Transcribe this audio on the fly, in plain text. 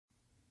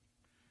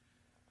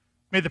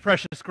May the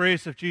precious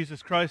grace of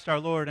Jesus Christ our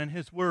Lord and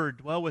His Word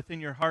dwell within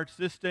your hearts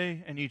this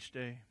day and each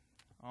day.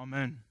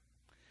 Amen.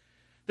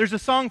 There's a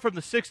song from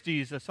the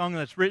 60s, a song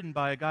that's written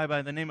by a guy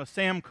by the name of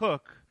Sam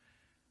Cooke,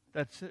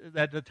 that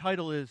the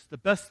title is, "The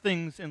Best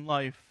Things in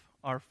Life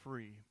Are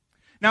Free."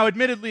 Now,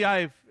 admittedly,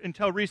 I've,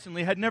 until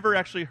recently, had never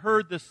actually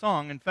heard this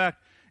song. In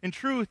fact, in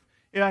truth,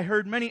 I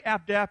heard many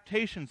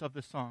adaptations of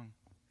this song.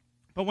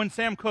 But when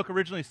Sam Cooke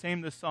originally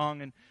sang this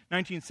song in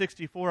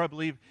 1964, I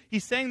believe, he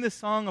sang this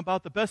song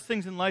about the best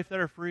things in life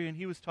that are free, and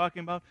he was talking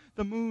about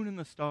the moon and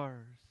the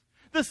stars,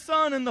 the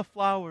sun and the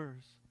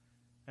flowers,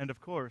 and of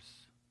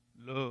course,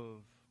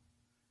 love.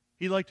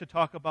 He liked to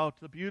talk about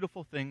the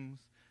beautiful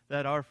things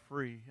that are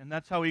free, and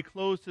that's how he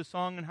closed his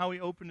song and how he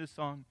opened his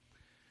song.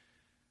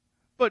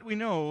 But we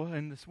know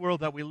in this world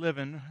that we live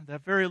in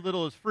that very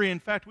little is free. In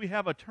fact, we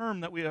have a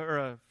term or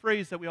a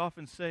phrase that we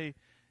often say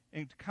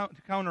to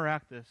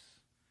counteract this.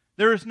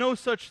 There is no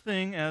such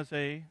thing as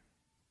a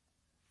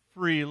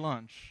free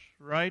lunch,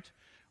 right?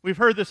 We've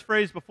heard this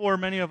phrase before.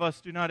 Many of us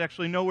do not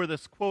actually know where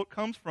this quote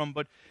comes from,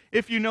 but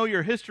if you know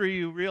your history,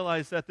 you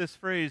realize that this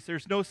phrase,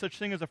 "there's no such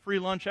thing as a free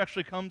lunch,"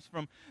 actually comes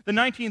from the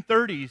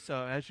 1930s.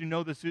 As you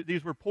know,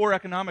 these were poor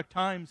economic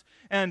times,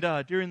 and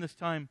during this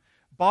time,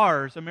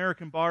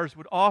 American bars,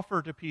 would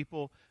offer to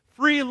people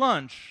free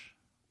lunch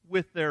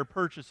with their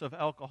purchase of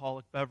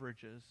alcoholic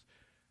beverages.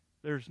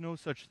 There's no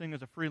such thing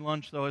as a free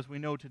lunch, though, as we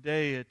know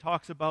today. It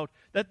talks about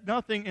that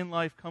nothing in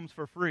life comes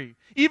for free.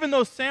 Even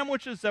those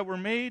sandwiches that were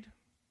made,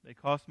 they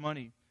cost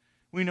money.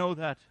 We know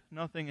that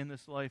nothing in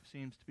this life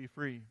seems to be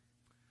free.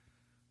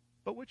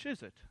 But which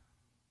is it?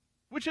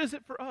 Which is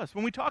it for us?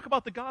 When we talk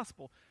about the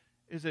gospel,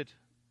 is it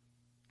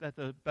that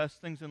the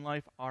best things in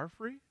life are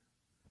free?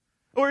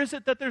 Or is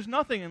it that there's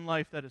nothing in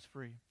life that is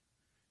free?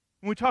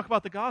 When we talk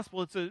about the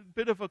gospel, it's a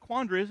bit of a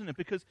quandary, isn't it?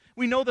 Because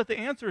we know that the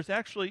answer is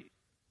actually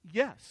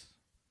yes.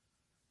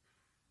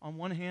 On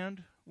one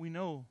hand, we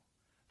know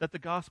that the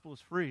gospel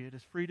is free. It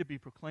is free to be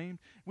proclaimed.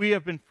 We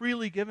have been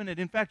freely given it.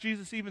 In fact,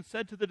 Jesus even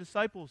said to the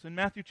disciples in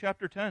Matthew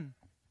chapter 10,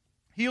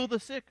 "Heal the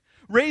sick,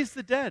 raise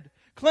the dead,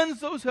 cleanse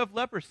those who have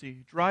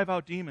leprosy, drive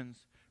out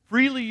demons.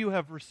 Freely you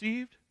have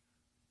received,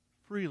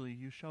 freely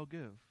you shall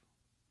give."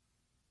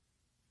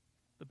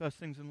 The best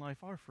things in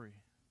life are free.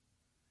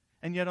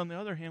 And yet, on the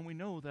other hand, we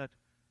know that,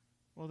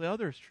 well, the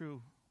other is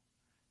true,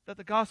 that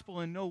the gospel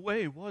in no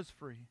way was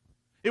free.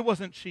 It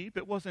wasn't cheap.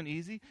 It wasn't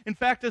easy. In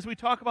fact, as we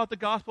talk about the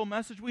gospel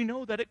message, we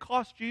know that it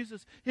cost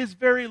Jesus his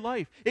very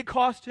life. It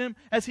cost him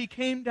as he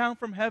came down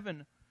from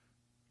heaven,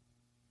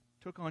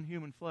 took on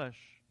human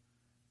flesh.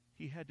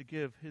 He had to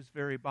give his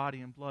very body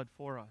and blood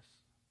for us.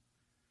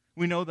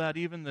 We know that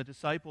even the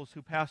disciples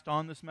who passed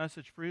on this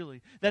message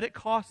freely, that it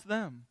cost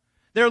them.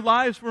 Their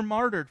lives were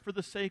martyred for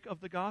the sake of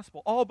the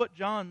gospel, all but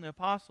John, the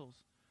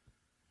apostles.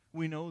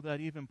 We know that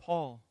even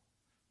Paul,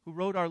 who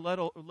wrote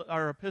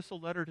our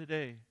epistle letter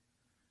today,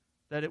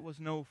 that it was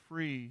no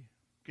free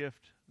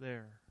gift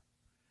there.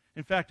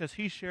 In fact, as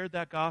he shared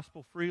that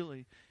gospel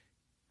freely,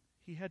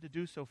 he had to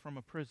do so from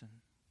a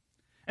prison.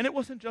 And it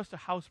wasn't just a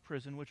house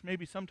prison, which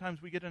maybe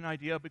sometimes we get an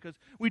idea of, because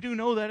we do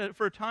know that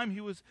for a time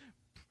he was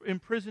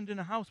imprisoned in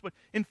a house. But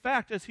in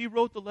fact, as he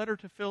wrote the letter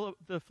to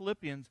the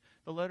Philippians,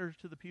 the letter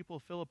to the people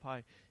of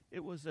Philippi, it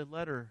was a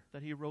letter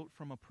that he wrote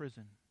from a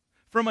prison,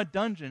 from a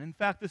dungeon. In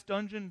fact, this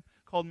dungeon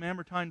called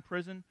Mamertine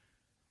Prison,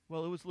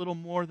 well, it was little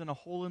more than a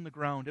hole in the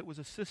ground. It was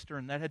a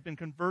cistern that had been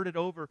converted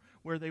over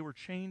where they were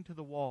chained to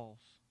the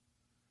walls.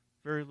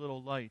 Very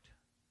little light.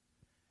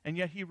 And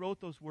yet he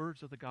wrote those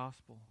words of the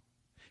gospel.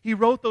 He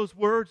wrote those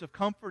words of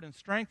comfort and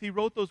strength. He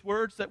wrote those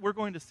words that we're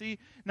going to see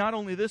not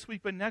only this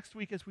week, but next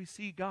week as we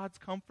see God's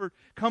comfort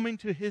coming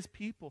to his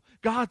people.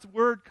 God's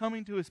word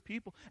coming to his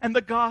people. And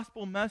the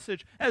gospel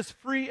message, as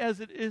free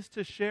as it is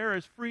to share,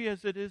 as free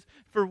as it is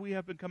for we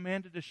have been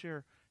commanded to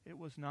share, it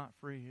was not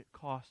free. It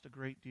cost a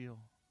great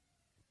deal.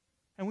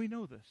 And we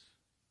know this.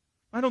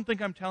 I don't think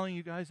I'm telling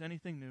you guys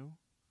anything new.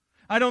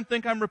 I don't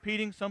think I'm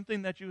repeating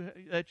something that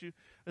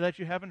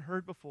you haven't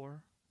heard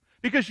before.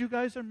 Because you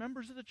guys are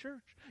members of the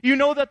church. You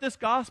know that this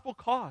gospel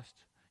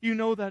cost. You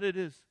know that it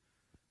is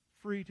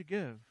free to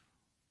give.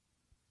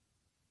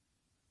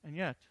 And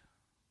yet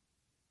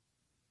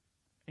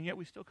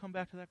we still come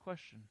back to that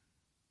question.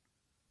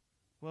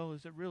 Well,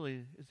 is there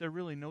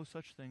really no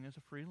such thing as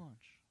a free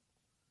lunch?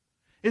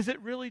 Is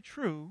it really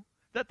true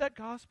that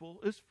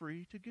gospel is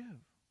free to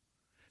give?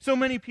 So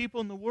many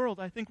people in the world,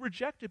 I think,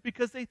 reject it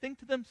because they think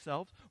to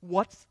themselves,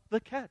 what's the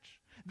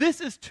catch?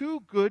 This is too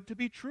good to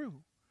be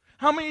true.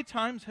 How many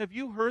times have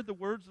you heard the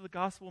words of the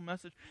gospel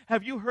message?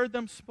 Have you heard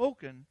them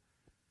spoken?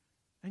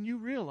 And you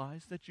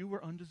realize that you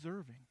were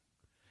undeserving.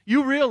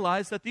 You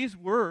realize that these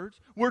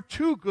words were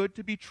too good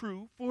to be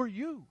true for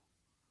you.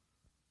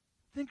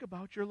 Think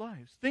about your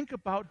lives. Think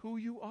about who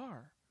you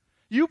are.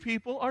 You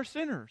people are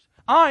sinners.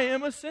 I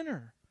am a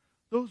sinner.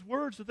 Those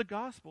words of the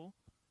gospel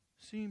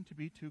seem to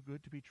be too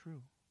good to be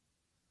true.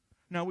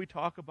 Now we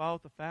talk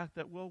about the fact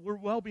that, well, we're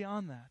well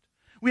beyond that.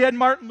 We had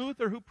Martin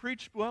Luther who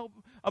preached well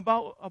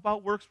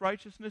about works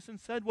righteousness and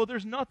said, well,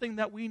 there's nothing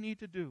that we need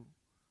to do.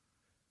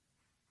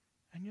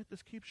 And yet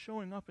this keeps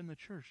showing up in the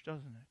church,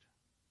 doesn't it?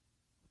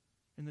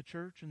 in the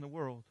church, in the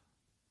world.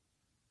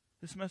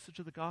 This message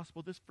of the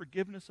gospel, this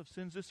forgiveness of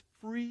sins, this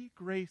free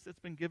grace that's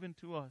been given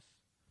to us.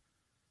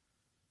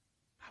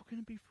 How can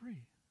it be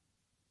free?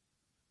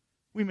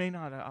 We may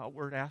not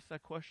outward ask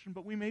that question,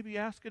 but we maybe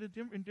ask it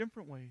in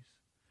different ways.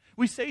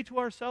 We say to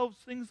ourselves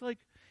things like,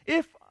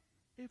 if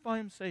I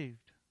am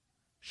saved,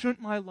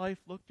 shouldn't my life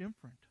look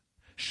different?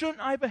 Shouldn't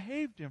I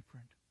behave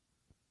different?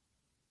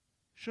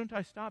 Shouldn't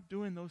I stop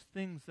doing those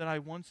things that I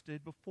once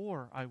did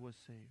before I was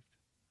saved?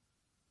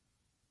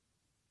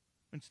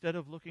 Instead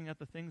of looking at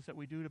the things that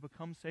we do to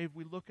become saved,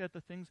 we look at the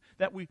things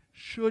that we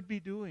should be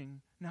doing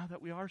now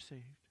that we are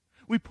saved.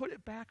 We put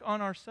it back on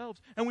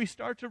ourselves, and we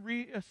start to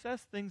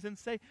reassess things and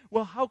say,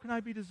 well, how can I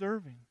be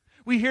deserving?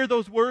 We hear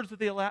those words of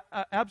the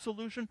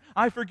absolution,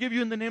 I forgive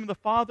you in the name of the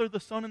Father,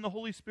 the Son, and the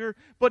Holy Spirit,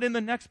 but in the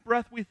next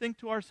breath we think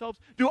to ourselves,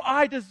 do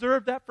I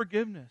deserve that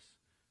forgiveness?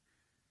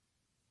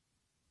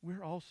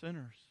 We're all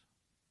sinners.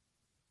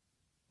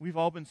 We've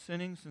all been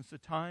sinning since the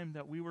time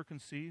that we were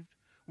conceived.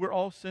 We're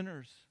all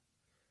sinners,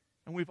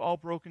 and we've all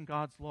broken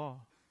God's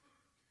law.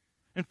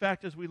 In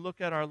fact, as we look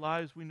at our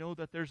lives, we know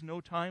that there's no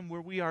time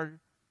where we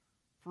are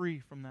free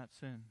from that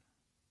sin.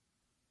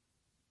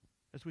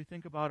 As we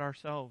think about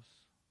ourselves,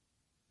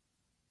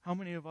 how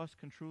many of us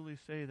can truly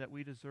say that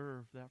we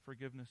deserve that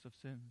forgiveness of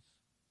sins?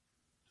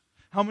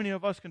 How many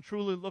of us can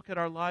truly look at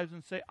our lives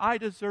and say, I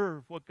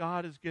deserve what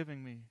God is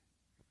giving me?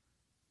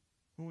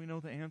 Well, we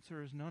know the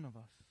answer is none of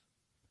us.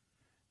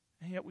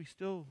 And yet we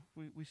still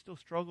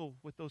struggle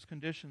with those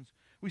conditions.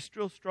 We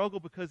still struggle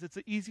because it's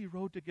an easy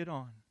road to get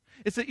on.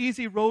 It's an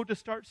easy road to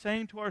start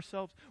saying to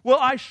ourselves, well,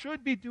 I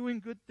should be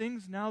doing good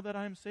things now that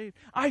I'm saved.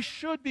 I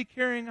should be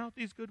carrying out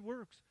these good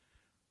works.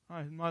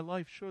 My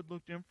life should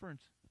look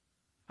different.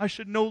 I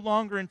should no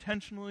longer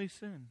intentionally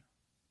sin.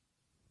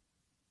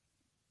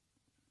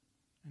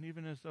 And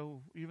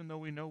even though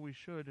we know we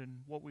should and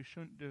what we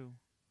shouldn't do,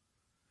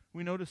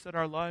 we notice that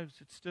our lives,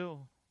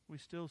 we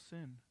still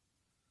sin.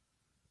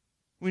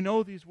 We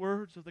know these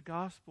words of the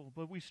gospel,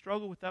 but we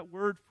struggle with that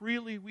word,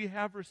 freely we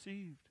have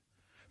received.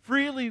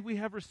 Freely we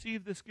have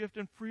received this gift,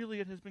 and freely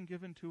it has been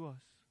given to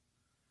us.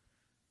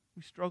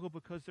 We struggle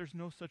because there's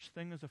no such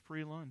thing as a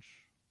free lunch.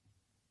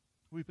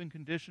 We've been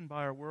conditioned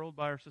by our world,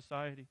 by our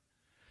society,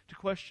 to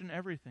question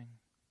everything,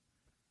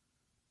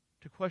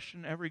 to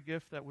question every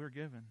gift that we're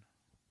given.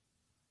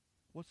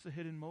 What's the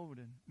hidden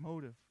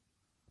motive?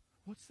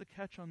 What's the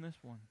catch on this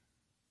one?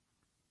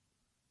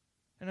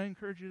 And I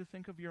encourage you to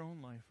think of your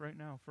own life right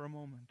now for a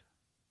moment.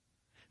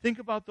 Think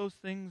about those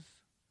things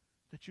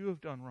that you have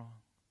done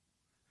wrong.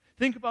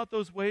 Think about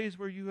those ways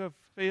where you have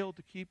failed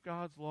to keep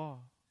God's law.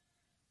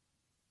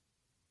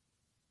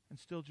 And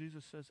still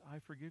Jesus says, I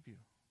forgive you.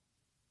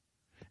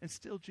 And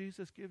still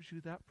Jesus gives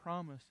you that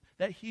promise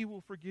that He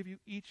will forgive you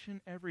each and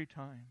every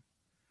time.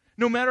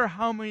 No matter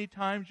how many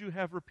times you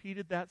have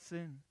repeated that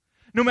sin,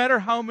 no matter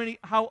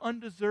how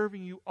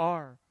undeserving you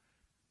are,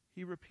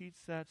 He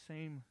repeats that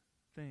same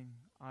thing,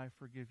 I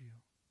forgive you.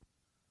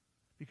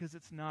 Because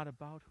it's not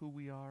about who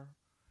we are.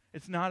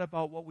 It's not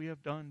about what we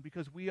have done,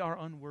 because we are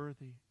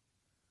unworthy.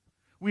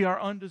 We are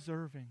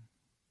undeserving.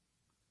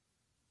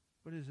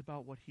 But it is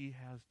about what He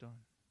has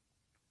done.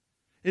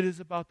 It is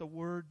about the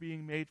Word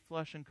being made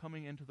flesh and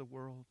coming into the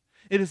world.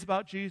 It is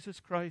about Jesus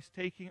Christ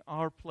taking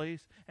our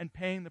place and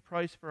paying the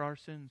price for our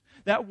sins.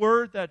 That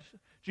word that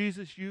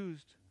Jesus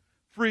used,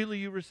 freely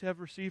you have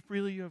received,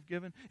 freely you have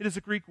given. It is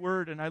a Greek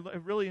word, and I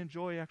really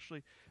enjoy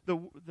actually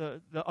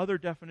the other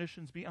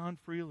definitions beyond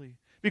freely,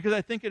 because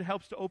I think it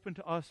helps to open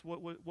to us what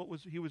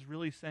he was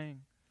really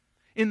saying.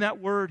 In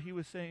that word, he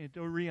was saying,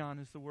 Dorion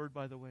is the word,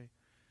 by the way.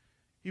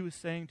 He was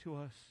saying to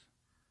us,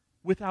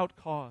 without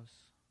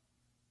cause,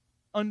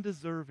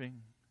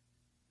 undeserving,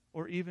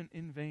 or even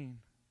in vain.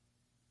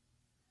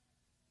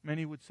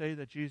 Many would say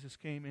that Jesus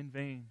came in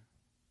vain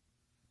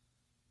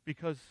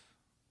because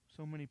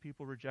so many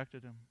people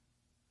rejected Him.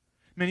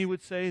 Many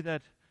would say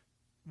that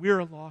we're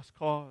a lost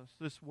cause,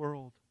 this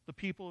world, the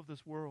people of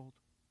this world.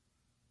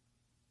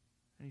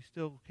 And He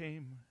still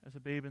came as a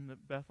babe in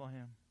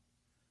Bethlehem.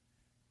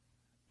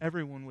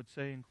 Everyone would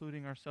say,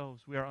 including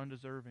ourselves, we are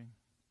undeserving.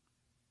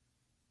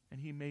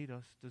 And He made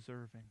us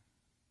deserving.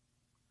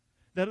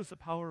 That is the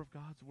power of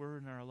God's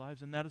Word in our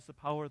lives, and that is the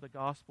power of the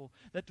gospel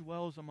that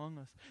dwells among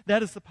us.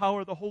 That is the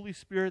power of the Holy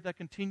Spirit that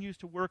continues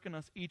to work in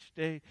us each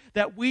day,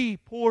 that we,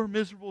 poor,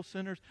 miserable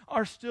sinners,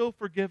 are still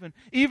forgiven,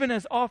 even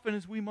as often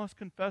as we must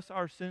confess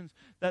our sins,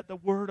 that the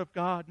Word of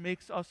God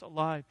makes us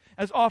alive.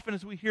 As often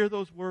as we hear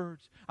those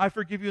words, I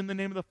forgive you in the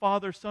name of the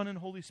Father, Son, and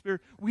Holy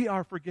Spirit, we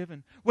are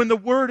forgiven. When the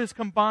Word is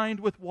combined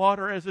with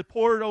water as it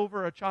poured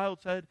over a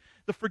child's head,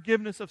 the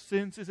forgiveness of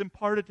sins is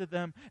imparted to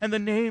them, and the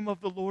name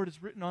of the Lord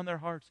is written on their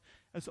hearts.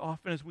 As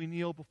often as we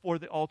kneel before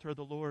the altar of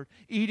the Lord,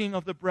 eating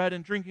of the bread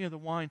and drinking of the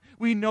wine,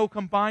 we know,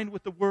 combined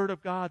with the Word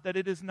of God, that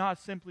it is not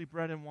simply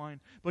bread and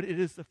wine, but it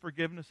is the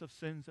forgiveness of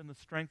sins and the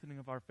strengthening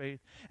of our faith.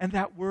 And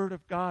that Word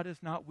of God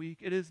is not weak.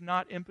 It is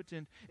not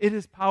impotent. It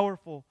is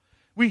powerful.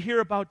 We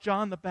hear about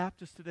John the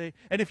Baptist today,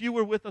 and if you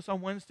were with us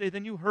on Wednesday,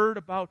 then you heard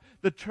about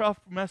the tough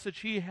message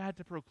he had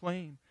to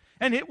proclaim.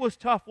 And it was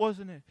tough,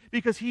 wasn't it?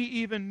 Because he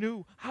even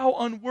knew how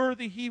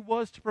unworthy he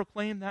was to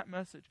proclaim that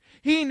message.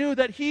 He knew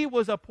that he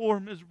was a poor,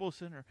 miserable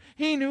sinner.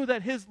 He knew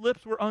that his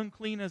lips were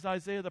unclean, as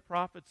Isaiah the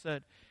prophet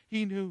said.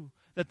 He knew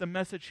that the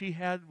message he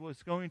had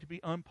was going to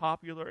be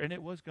unpopular and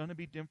it was going to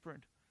be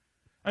different.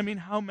 I mean,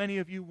 how many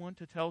of you want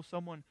to tell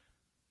someone,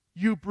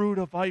 you brood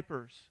of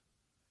vipers?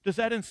 Does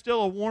that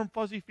instill a warm,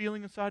 fuzzy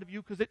feeling inside of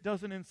you? Because it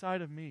doesn't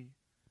inside of me.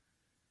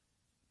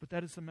 But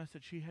that is the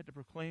message he had to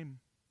proclaim.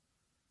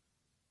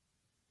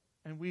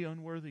 And we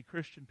unworthy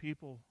Christian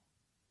people,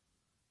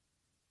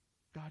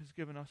 God has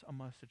given us a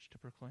message to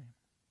proclaim.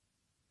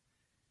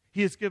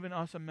 He has given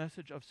us a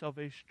message of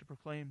salvation to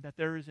proclaim, that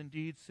there is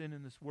indeed sin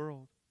in this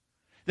world,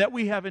 that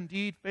we have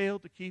indeed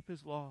failed to keep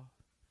His law,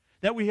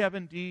 that we have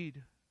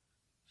indeed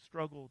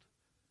struggled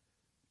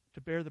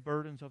to bear the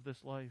burdens of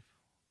this life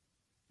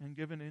and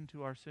given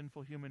into our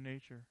sinful human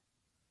nature.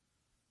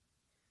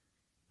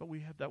 But we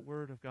have that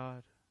Word of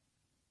God,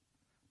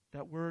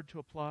 that Word to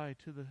apply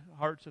to the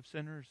hearts of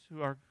sinners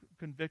who are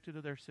convicted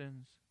of their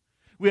sins.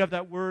 We have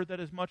that Word that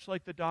is much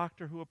like the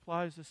doctor who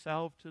applies the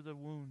salve to the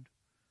wound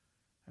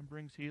and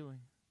brings healing.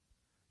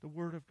 The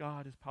Word of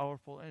God is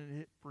powerful and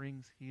it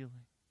brings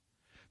healing.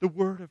 The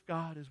Word of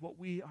God is what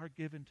we are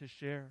given to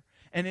share,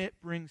 and it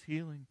brings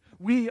healing.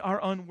 We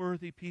are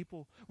unworthy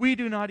people. We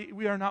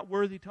are not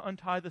worthy to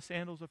untie the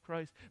sandals of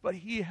Christ, but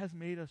He has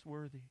made us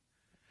worthy.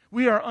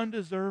 We are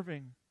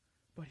undeserving,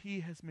 but He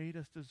has made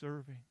us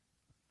deserving.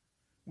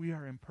 We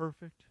are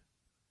imperfect,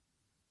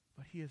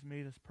 but He has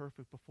made us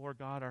perfect before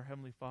God, our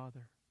Heavenly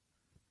Father.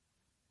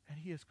 And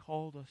He has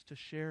called us to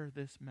share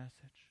this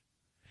message.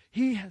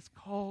 He has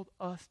called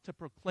us to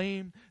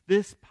proclaim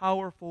this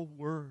powerful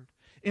Word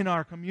in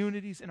our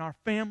communities, in our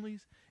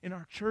families, in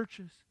our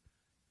churches,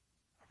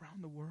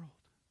 around the world.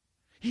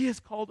 He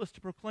has called us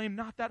to proclaim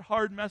not that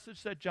hard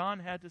message that John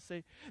had to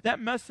say, that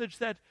message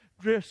that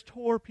just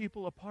tore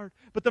people apart,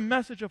 but the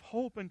message of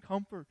hope and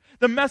comfort,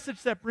 the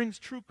message that brings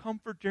true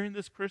comfort during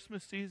this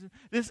Christmas season,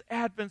 this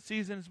Advent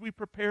season as we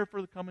prepare for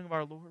the coming of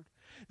our Lord.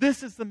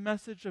 This is the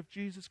message of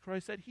Jesus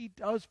Christ, that He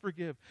does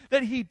forgive,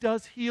 that He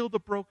does heal the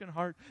broken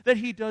heart, that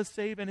He does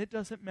save, and it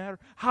doesn't matter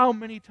how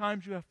many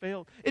times you have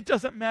failed. It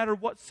doesn't matter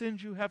what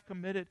sins you have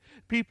committed.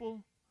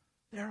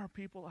 There are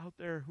people out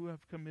there who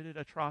have committed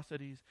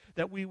atrocities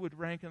that we would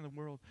rank in the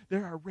world.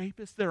 There are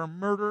rapists, there are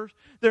murderers,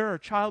 there are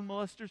child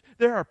molesters,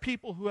 there are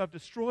people who have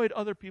destroyed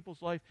other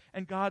people's life,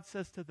 and God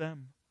says to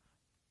them,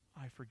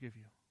 I forgive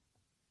you.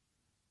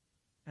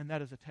 And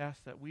that is a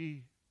task that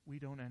we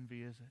don't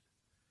envy, is it?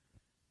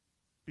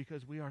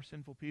 Because we are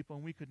sinful people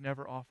and we could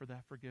never offer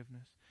that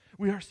forgiveness.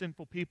 We are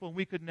sinful people and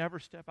we could never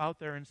step out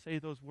there and say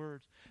those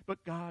words.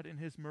 But God in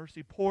His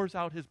mercy pours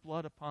out His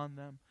blood upon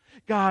them.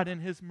 God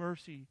in His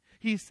mercy,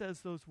 He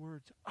says those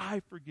words, I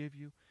forgive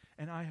you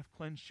and I have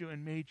cleansed you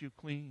and made you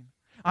clean.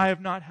 I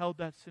have not held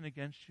that sin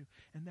against you.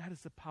 And that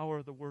is the power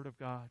of the Word of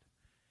God,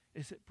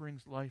 is it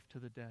brings life to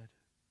the dead.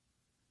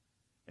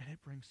 And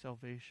it brings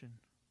salvation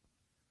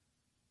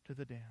to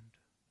the damned.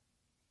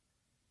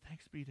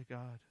 Thanks be to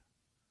God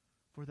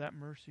for that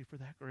mercy, for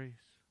that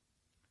grace.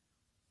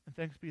 And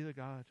thanks be to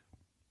God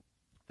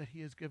that He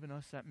has given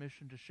us that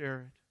mission to share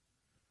it.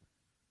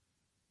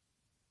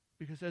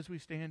 Because as we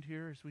stand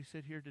here, as we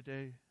sit here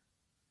today,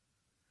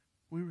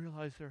 we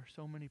realize there are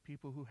so many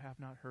people who have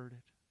not heard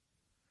it.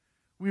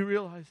 We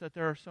realize that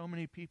there are so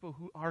many people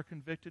who are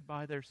convicted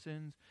by their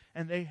sins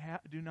and they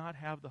do not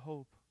have the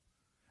hope.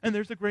 And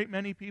there's a great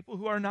many people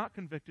who are not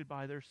convicted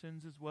by their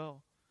sins as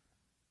well.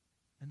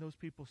 And those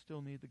people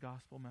still need the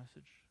gospel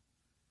message.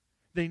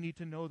 They need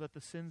to know that the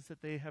sins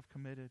that they have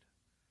committed,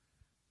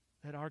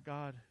 that our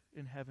God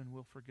in heaven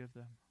will forgive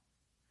them.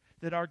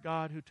 That our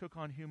God who took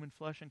on human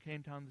flesh and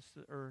came down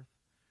to earth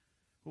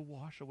will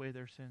wash away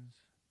their sins.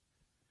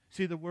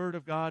 See, the Word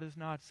of God is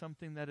not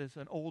something that is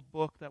an old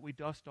book that we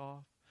dust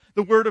off.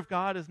 The Word of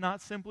God is not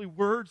simply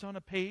words on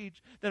a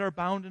page that are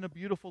bound in a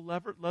beautiful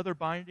leather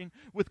binding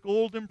with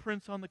gold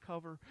imprints on the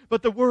cover.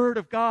 But the Word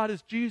of God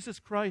is Jesus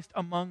Christ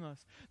among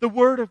us. The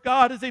Word of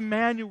God is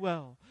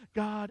Emmanuel.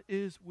 God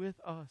is with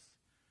us.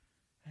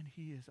 And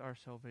He is our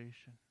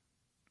salvation.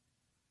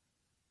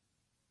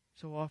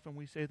 So often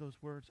we say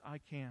those words, I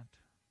can't.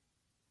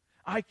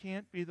 I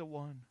can't be the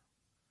one.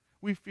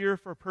 We fear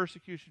for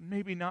persecution,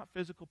 maybe not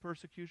physical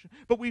persecution,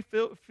 but we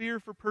fear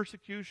for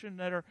persecution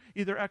that are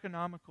either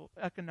economic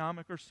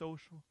or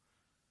social.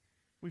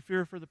 We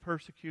fear for the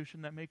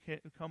persecution that may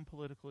come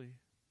politically.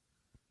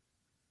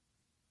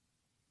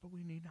 But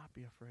we need not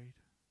be afraid.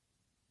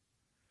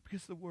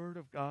 Because the Word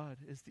of God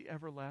is the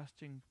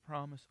everlasting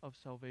promise of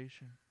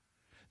salvation.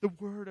 The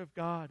Word of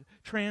God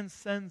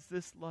transcends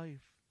this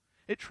life.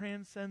 It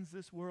transcends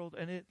this world,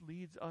 and it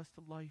leads us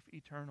to life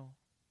eternal.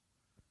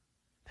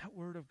 That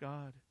Word of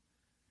God,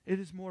 it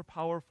is more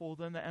powerful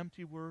than the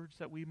empty words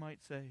that we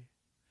might say.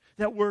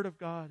 That Word of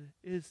God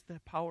is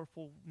the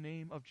powerful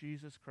name of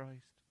Jesus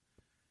Christ.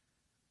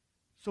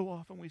 So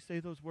often we say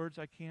those words,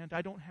 I can't.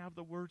 I don't have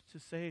the words to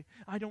say.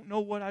 I don't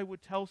know what I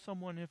would tell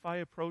someone if I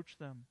approach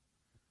them.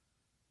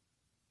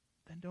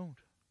 Then don't.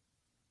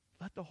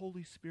 Let the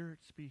Holy Spirit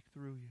speak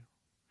through you.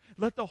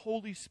 Let the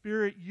Holy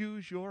Spirit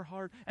use your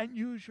heart and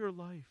use your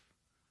life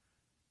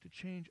to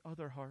change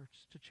other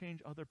hearts, to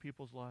change other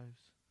people's lives.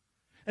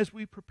 As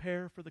we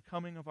prepare for the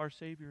coming of our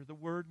Savior, the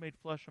Word made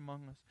flesh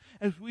among us,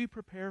 as we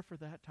prepare for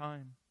that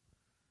time,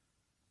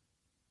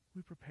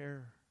 we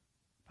prepare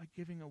by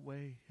giving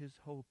away His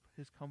hope,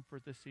 His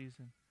comfort this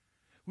season.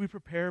 We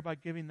prepare by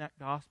giving that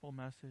gospel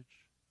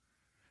message.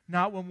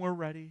 Not when we're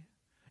ready,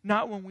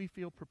 not when we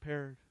feel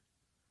prepared,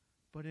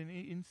 but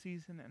in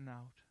season and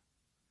out.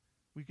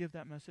 We give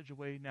that message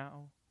away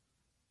now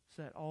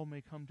so that all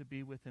may come to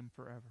be with Him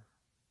forever.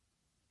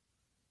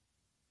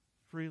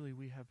 Freely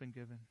we have been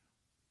given.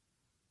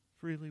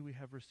 Freely we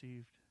have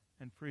received,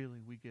 and freely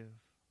we give.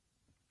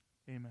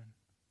 Amen.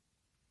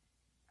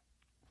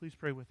 Please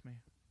pray with me.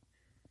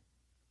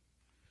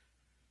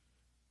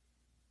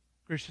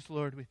 Gracious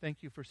Lord, we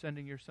thank you for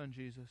sending your Son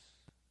Jesus,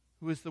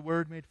 who is the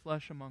Word made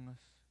flesh among us.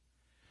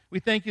 We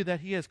thank you that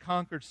He has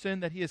conquered sin,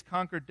 that He has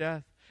conquered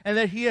death, and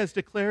that He has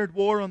declared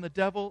war on the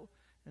devil,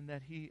 and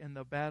that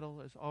the battle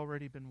has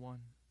already been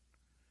won.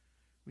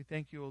 We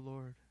thank you, O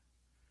Lord,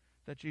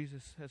 that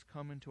Jesus has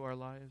come into our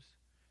lives,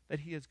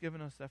 that He has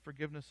given us that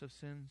forgiveness of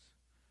sins,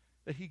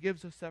 that He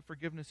gives us that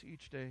forgiveness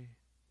each day.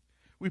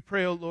 We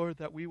pray, O Lord,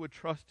 that we would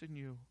trust in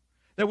you,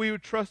 that we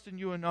would trust in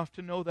you enough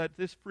to know that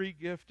this free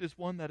gift is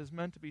one that is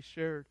meant to be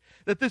shared,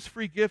 that this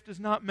free gift is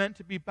not meant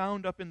to be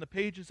bound up in the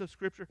pages of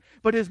Scripture,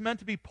 but is meant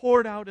to be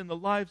poured out in the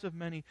lives of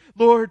many.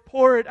 Lord,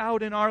 pour it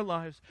out in our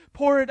lives.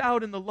 Pour it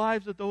out in the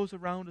lives of those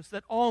around us,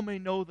 that all may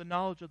know the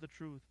knowledge of the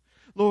truth.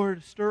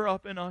 Lord, stir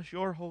up in us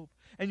your hope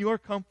and your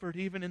comfort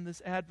even in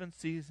this Advent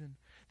season,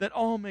 that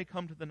all may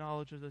come to the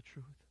knowledge of the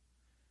truth.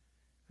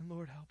 And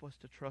Lord, help us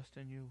to trust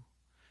in you.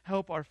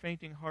 Help our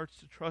fainting hearts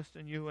to trust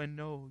in you and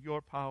know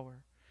your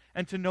power,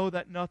 and to know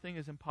that nothing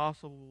is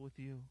impossible with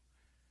you,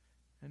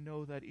 and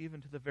know that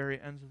even to the very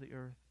ends of the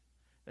earth,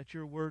 that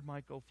your word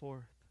might go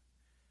forth,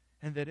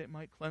 and that it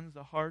might cleanse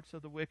the hearts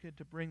of the wicked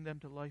to bring them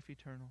to life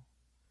eternal,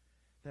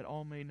 that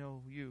all may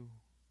know you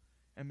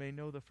and may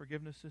know the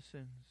forgiveness of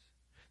sins,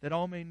 that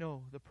all may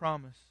know the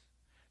promise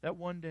that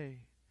one day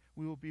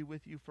we will be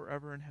with you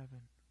forever in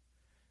heaven,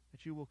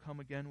 that you will come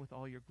again with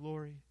all your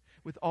glory,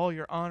 with all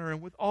your honor,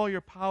 and with all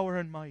your power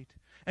and might,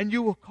 and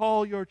you will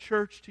call your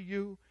church to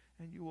you,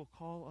 and you will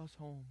call us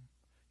home,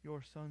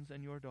 your sons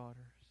and your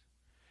daughters.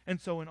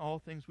 And so in all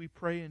things we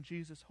pray in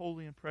Jesus'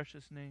 holy and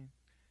precious name.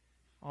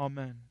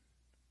 Amen.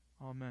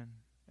 Amen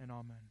and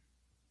amen.